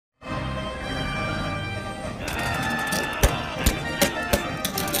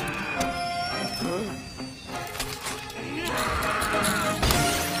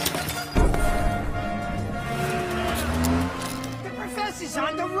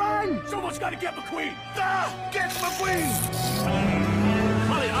run! Someone's got to get McQueen! Ah! Get McQueen!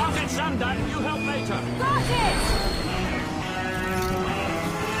 Molly, I'll get Sam done. You help later. Got it!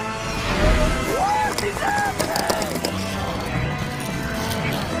 What is happening?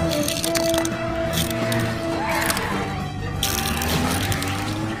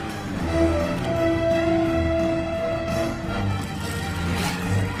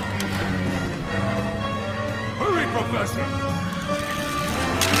 Hurry, Professor!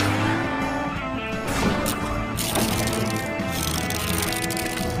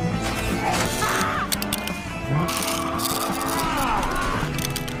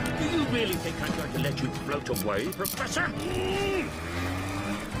 Do you really think I'm going to let you float away, Professor?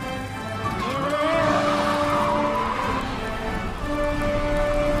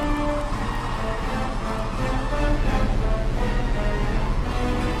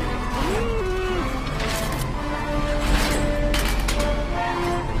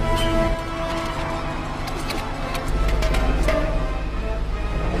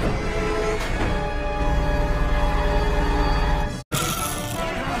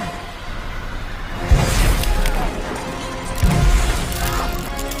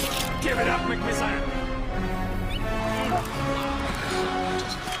 Give it up, McMissile!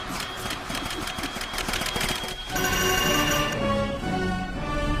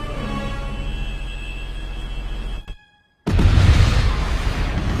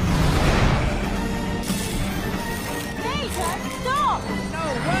 Laser, stop! No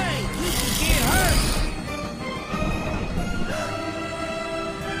way! You can get hurt!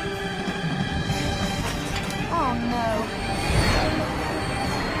 Oh no.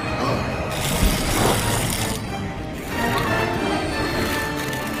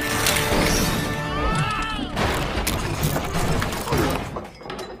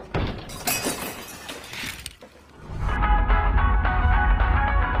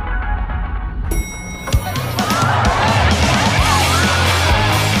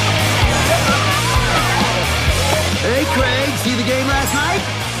 Hey, Craig, see the game last night?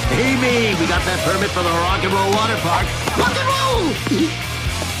 Hey, me, we got that permit for the Rock and Roll Water Park. Rock and roll!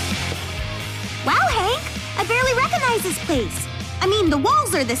 Wow, Hank! I barely recognize this place. I mean, the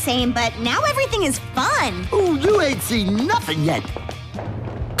walls are the same, but now everything is fun. Oh, you ain't seen nothing yet. This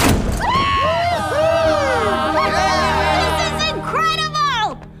is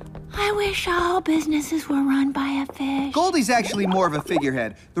incredible! I wish all businesses were run by a fish. Goldie's actually more of a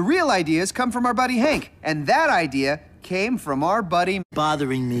figurehead. The real ideas come from our buddy Hank, and that idea came from our buddy...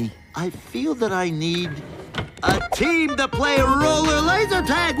 Bothering me. I feel that I need a team to play roller laser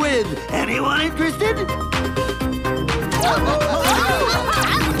tag with. Anyone interested?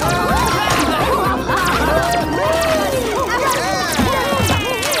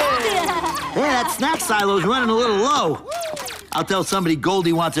 Hey, that snack silo's running a little low. I'll tell somebody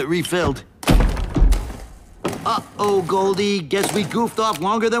Goldie wants it refilled. Uh-oh, Goldie. Guess we goofed off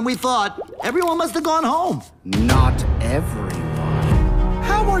longer than we thought. Everyone must have gone home. Not everyone.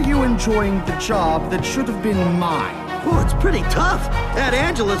 How are you enjoying the job that should have been mine? Oh, it's pretty tough. That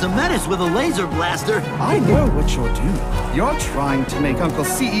Angela's a menace with a laser blaster. I know what you're doing. You're trying to make Uncle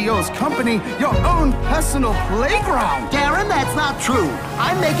CEO's company your own personal playground. Darren, that's not true.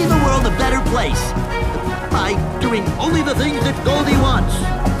 I'm making the world a better place. By doing only the things that Goldie wants.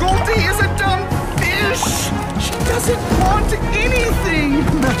 Goldie is a dumb fish. She doesn't want anything.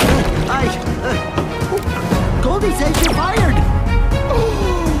 Goldie says you're fired.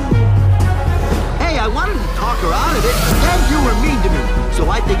 Hey, I wanted to talk her out of it, and you were mean to me. So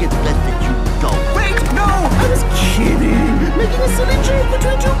I think it's best that you go. Wait, no, I was kidding. Making a silly joke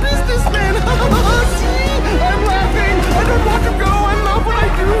between two businessmen. See, I'm laughing. I don't want to go. I love what I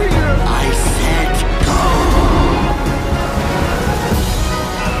do here. I said go.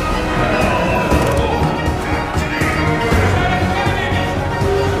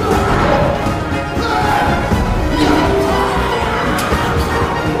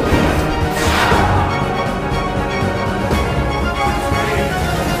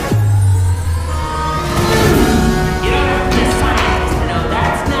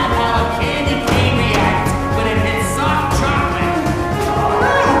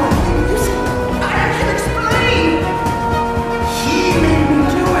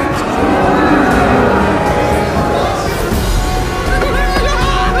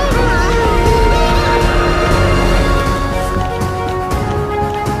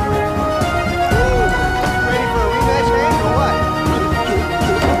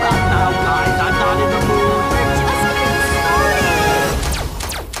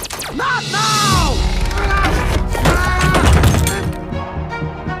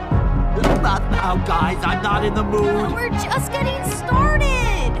 We're just getting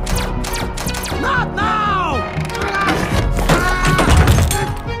started! Not now!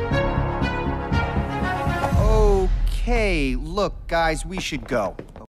 Okay, look, guys, we should go.